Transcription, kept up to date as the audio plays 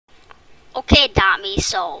Okay, Dami,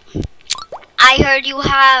 so I heard you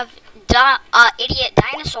have idiot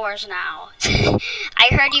dinosaurs now. I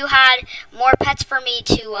heard you had more pets for me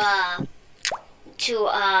to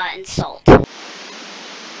insult.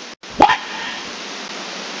 What?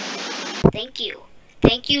 Thank you.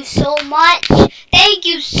 Thank you so much. Thank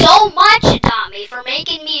you so much, Dami, for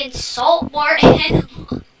making me insult more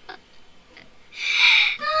animals.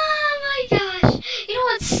 Oh my gosh. You know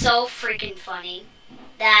what's so freaking funny?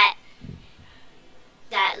 That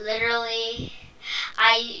I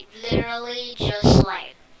literally just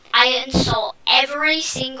like, I insult every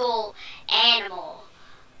single animal.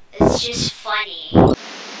 It's just funny. Did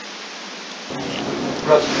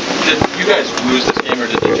you guys lose this game or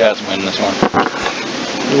did the Jazz win this one?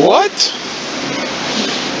 What?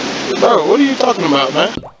 Bro, what are you talking about,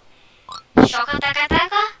 man? Shaka taka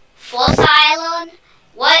taka? False Island?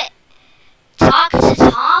 What? Talk to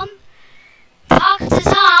Tom? Talk to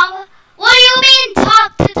Tom? What do you mean,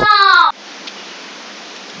 talk to Tom?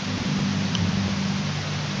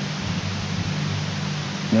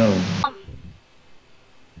 No.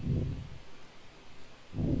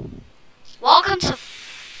 Welcome to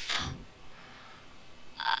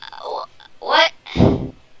what?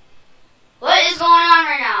 What is going on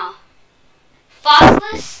right now?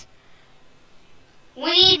 Fossilus?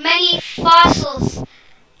 We need many fossils.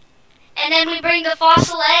 And then we bring the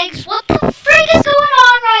fossil eggs? What the freak is going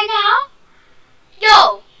on right now?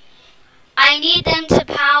 Yo! I need them to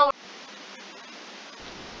power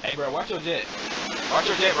Hey bro, watch your jet. Watch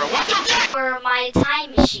your jet, bro. Watch your jet! for my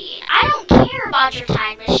time machine. I don't care about your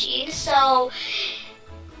time machine, so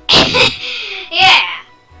yeah.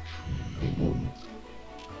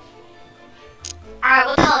 Alright,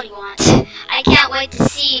 what the hell do you want? I can't wait to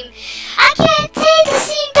see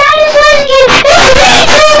dinosaurs again. It's been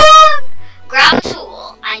so long. Grab a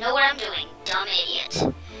tool. I know what I'm doing, dumb idiot.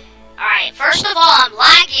 Alright, first of all, I'm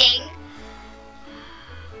lagging.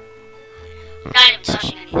 I'm not even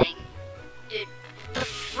touching anything. Dude, the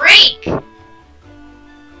freak!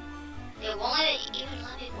 It won't even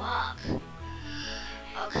let me walk.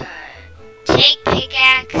 Okay. Take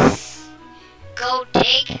pickaxe. Go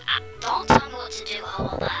dig. Don't tell me what to do. How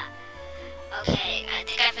about that? Okay, I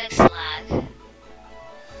think I fixed the lag.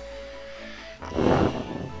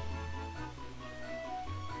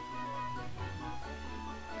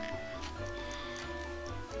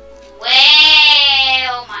 Way,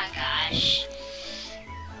 oh my gosh.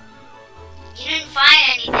 You didn't find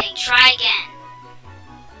anything. Try again.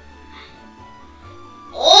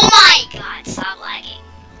 Oh my god, stop lagging.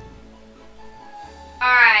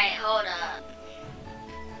 Alright, hold up.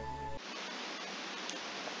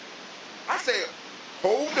 I said,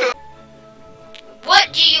 hold up.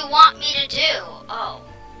 What do you want me to do? Oh.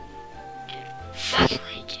 Dude, fucking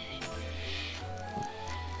wait, dude.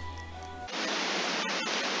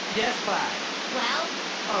 Yes, Clyde. Well?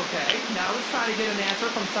 Okay, now let's try to get an answer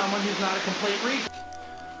from someone who's not a complete reader.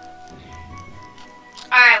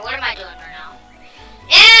 Alright, what am I doing right now?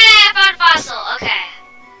 Yeah, I found a fossil. Okay.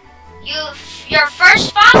 Your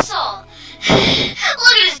first fossil. Look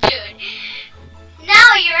at this dude.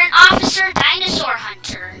 Now you're an officer dinosaur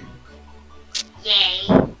hunter. Yay.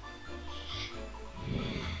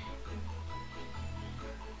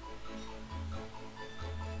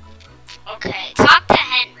 Okay, talk to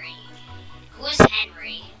Henry. Who's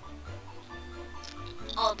Henry?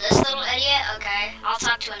 Oh, this little idiot? Okay, I'll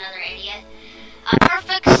talk to another idiot. A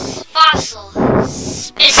perfect fossil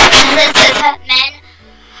specimen.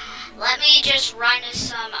 Let me just run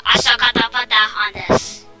some asakatapata on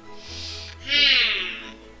this.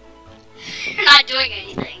 You're not doing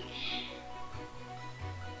anything.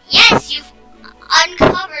 Yes, you've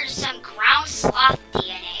uncovered some ground sloth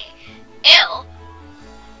DNA. Ew.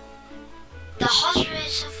 The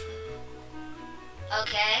hundreds of...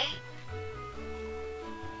 Okay.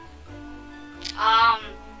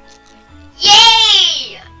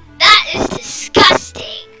 Yay! That is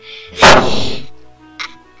disgusting.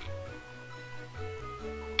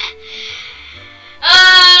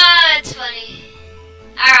 It's funny.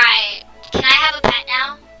 Alright. Can I have a pet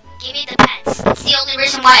now? Give me the pets. That's the only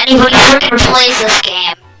reason why anybody freaking plays this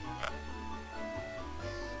game.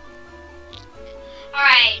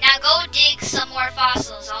 Alright, now go dig some more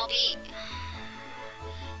fossils. I'll be...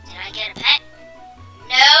 Did I get a pet?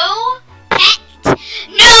 No pet!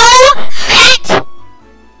 No pet!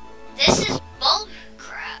 This is bull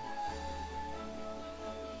crap.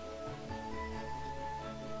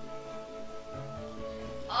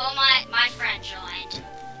 Oh my friend joined.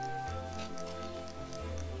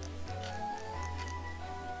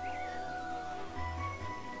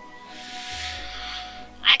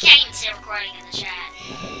 I can't even see recording in the chat.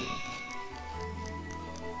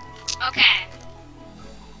 Okay.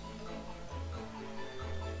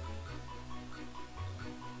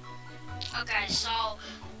 Okay, so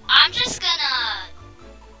I'm just gonna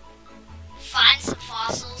find some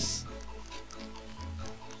fossils.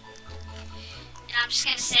 And I'm just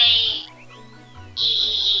gonna say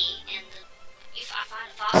E. And if I find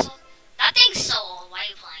a fossil, that thing's so old. Why are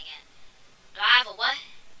you playing it? Do I have a what?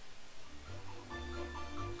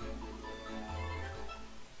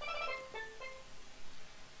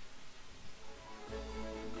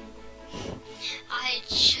 I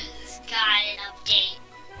just got an update.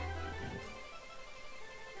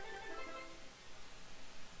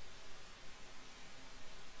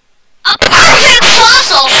 A perfect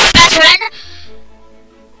fossil, veteran!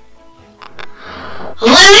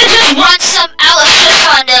 Let me just run some analysis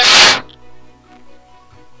on this.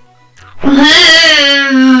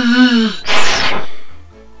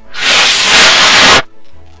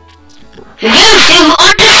 Yes, you've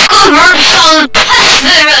undiscovered some pest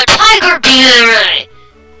tiger DNA.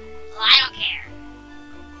 Well, I don't care.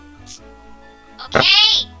 Okay.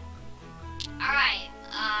 Alright,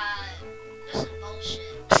 this is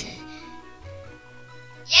bullshit.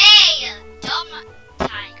 Yay! Dumb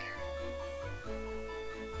tiger.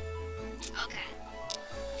 Okay.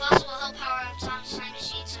 Fossil will help power up Tom's time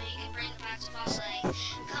machine so he can bring back the fossil egg.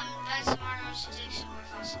 Come back tomorrow to dig some more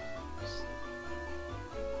fossil eggs.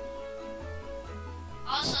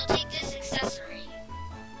 Also, take this accessory.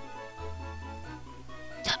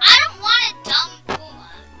 I don't want a dumb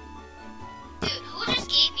puma. Dude, who just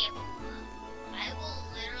gave me a puma? I will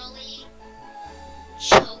literally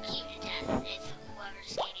choke you to death if whoever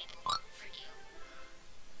just gave me a puma. Freak you.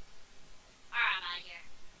 Alright, I'm out of here.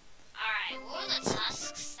 Alright, what were the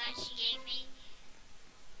tusks that she gave me?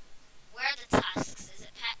 Where are the tusks? Is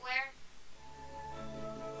it petware?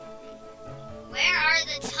 Where are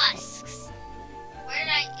the tusks? Where did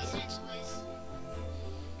I... Isn't it toys?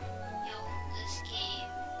 Yo, this game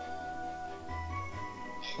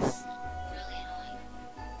is really annoying.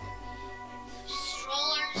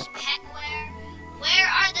 Strollers, petware. Where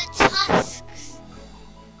are the tusks?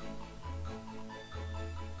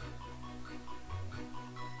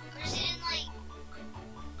 Or is it in like...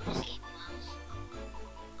 Who just gave me mouse?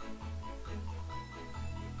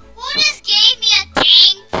 Who just gave me a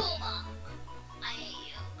dang puma? I hate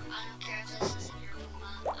you. I don't care if this isn't your puma.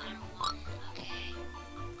 I don't want it, okay?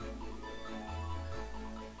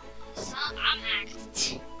 So, I'm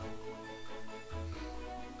hacked.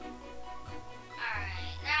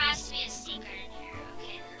 Alright, there has to be a secret in here.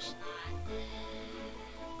 Okay, there's not.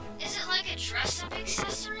 Is it like a dress-up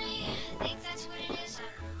accessory? I think that's what it is. I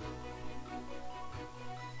don't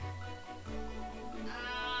know.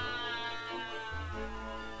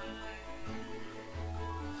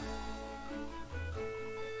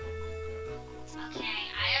 Okay,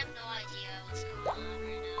 I have no idea what's going on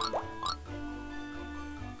right now.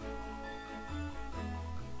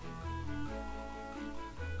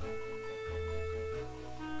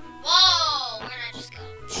 Whoa! Where did I just go?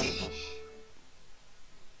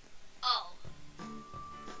 Oh.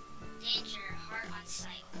 Danger, heart on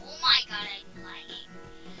sight. Oh my god, I'm lagging.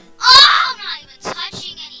 Oh, I'm not even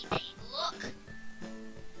touching anything. Look.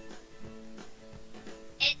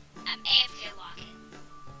 I'm AFK walking.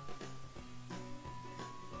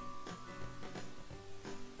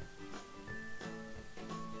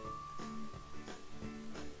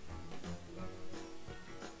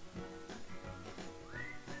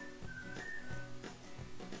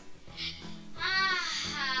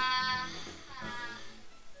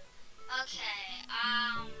 Okay,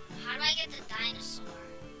 how do I get the dinosaur?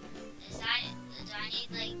 Do I need,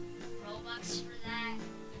 like, Robux for that?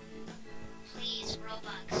 Please,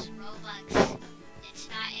 Robux.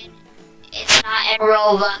 It's not in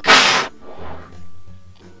Robux.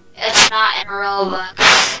 It's not in Robux.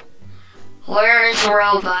 Where is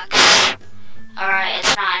Robux? Alright,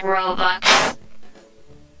 it's not in Robux.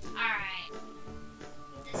 Alright.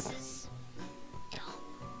 This is dumb.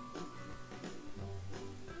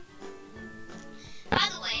 By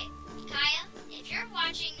the way, Kaya, if you're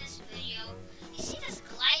watching this video, you see this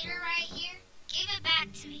glider right here? Give it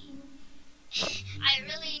back to me. I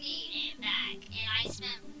really need it back, and I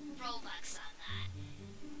spent Robux on that.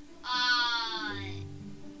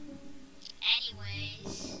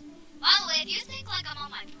 Anyways. By the way, if you think like I'm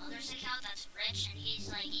on my brother's account that's rich and he's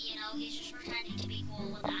like, you know, he's just pretending to be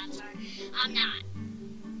cool with the avatar, I'm not.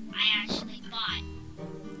 I actually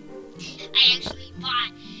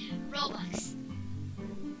bought Robux.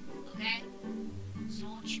 Okay? So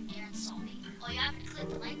don't you dare insult me. Oh, you haven't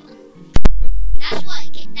clicked the like button?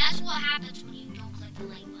 That's what happens when you don't click the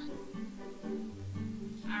like button.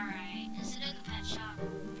 Alright, is it in the pet shop?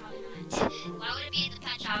 Probably not.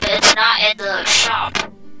 it's not in the shop.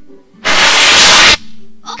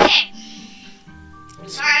 Okay.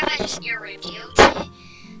 Sorry if I just ear ripped you.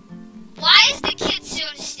 Why is the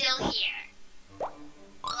Kitsune still here?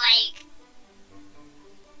 Like,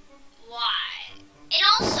 why? And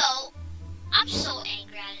also, I'm so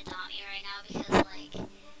angry at Adami right now because, like,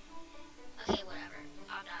 okay, whatever.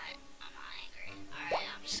 I'm not angry. Alright,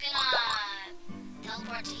 I'm just gonna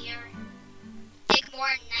teleport to here. Dig more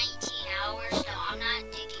 19 hours. No, I'm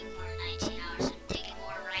not digging more 19 hours. I'm digging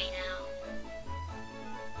more right now.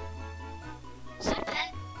 Is that a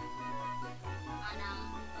pet? Oh no.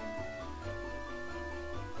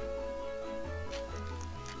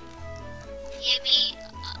 Give me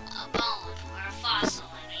a bone or a fossil,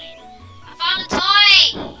 I mean. I found a toy!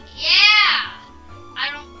 Yeah! I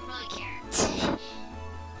don't really care.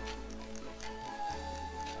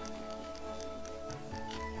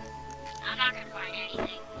 I'm not gonna find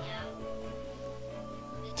anything, yeah.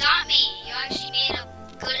 Adopt Me, you actually made a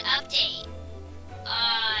good update.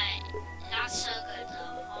 Not so good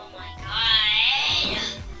though. Oh my god.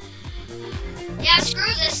 Yeah,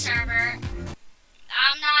 screw this server.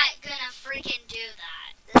 I'm not gonna freaking do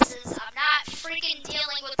that. I'm not freaking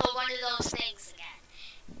dealing with one of those things again.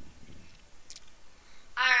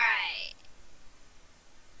 Alright.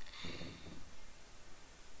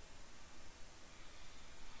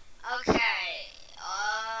 Okay.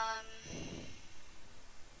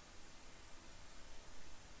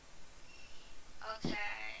 Okay.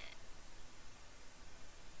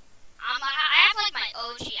 I have like my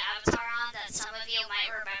OG avatar on that some of you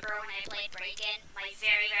might remember when I played Break-In, my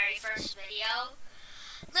very, very first video.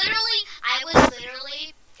 Literally, I was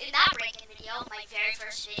literally, in that Break-In video, my very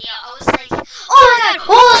first video, I was like, oh my god,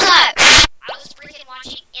 what was that? I was freaking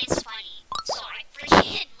watching It's Funny, so I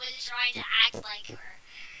freaking was trying to act like her.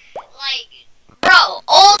 Like, bro,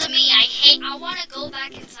 old me, I want to go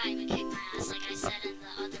back in time and kick my ass, like I said in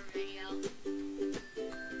the other video.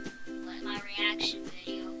 Like, my reaction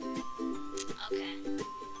video. Okay.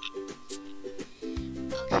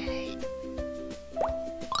 Okay.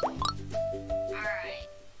 Alright.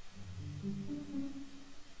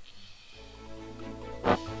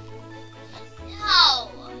 No!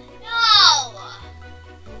 No!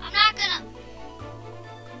 I'm not gonna...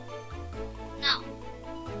 No.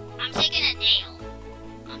 I'm taking a nail.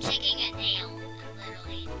 I'm taking a nail and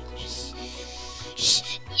literally just...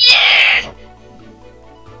 Yeah!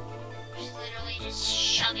 Just literally just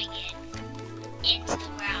shoving it into the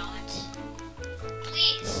ground.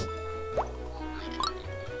 Please. Oh my god.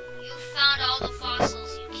 You found all the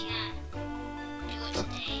fossils you can. Do it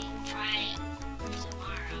today. Try it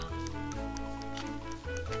tomorrow.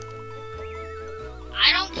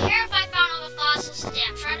 I don't care if I found all the fossils today.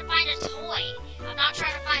 I'm trying to find a toy. I'm not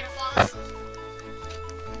trying to find a fossil.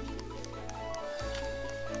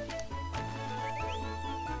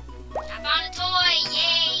 I found a toy!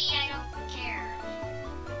 Yay! I don't care.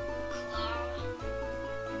 Claw.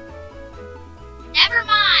 Never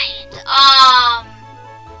mind.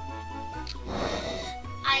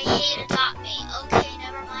 I hate Adopt Me. Okay,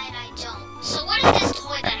 never mind, I don't. So what is this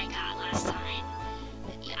toy that I got last time?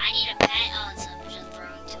 I need a pet? Oh, it's just a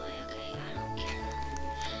throwing toy. Okay, I don't care.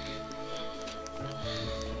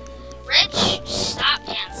 Rich, stop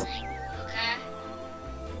dancing, okay?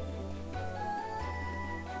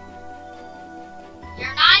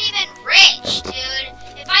 You're not even rich, dude.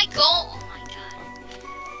 If I go... Oh my god.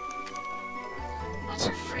 What's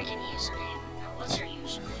her freaking username? No, what's her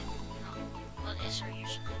username? No. What is her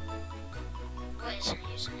username? What is her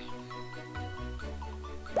username?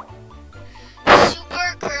 Super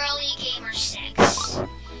Girly Gamer 6.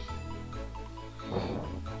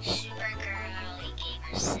 Super Girly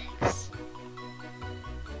Gamer 6.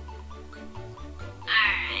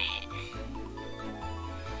 Alright.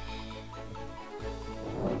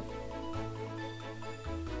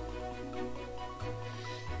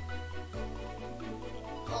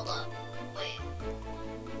 Hold up. Wait.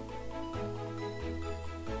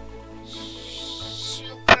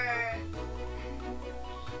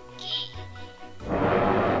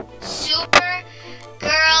 Super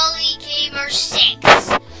Girly Gamer 6.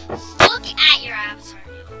 Look at your avatar.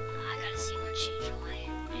 I gotta see what she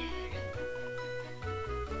joined, dude.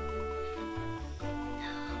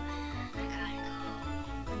 No, man. I gotta go.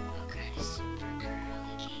 Okay, Super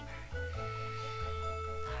Girly Gamer.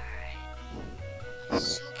 Alright.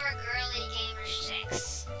 Super Girly Gamer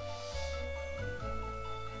 6.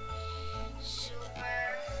 Super.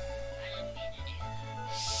 I didn't mean to do that.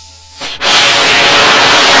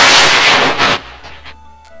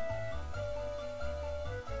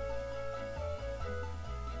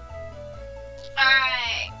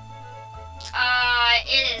 Alright.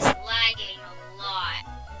 It is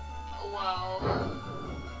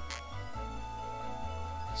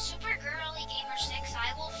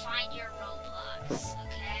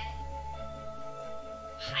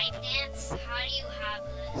pipe dance? How do you have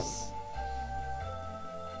this?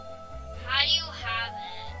 How do you have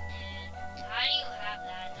it, dude? How do you have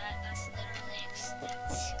that? That's literally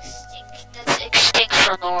extinct. That's extinct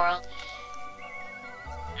from the world.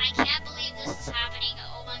 I can't believe this is happening.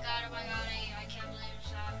 Oh my god, I can't believe this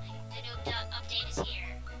is happening. The new update is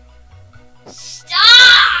here.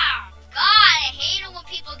 Stop! God, I hate it when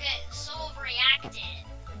people get so overreacted.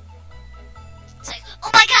 It's like, oh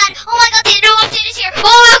my god, the new update is here. Oh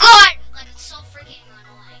my god! Like, it's so freaking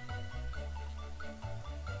annoying.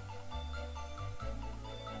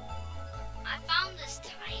 I found this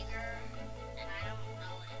tiger, and I don't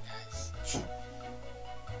know what it does.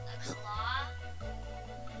 A claw?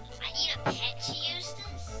 I need a pet to use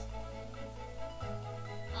this?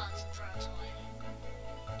 Oh, it's a throw toy.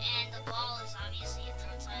 And the ball is obviously a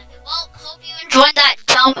throw toy. Well, hope you enjoyed that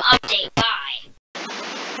dumb update. Bye.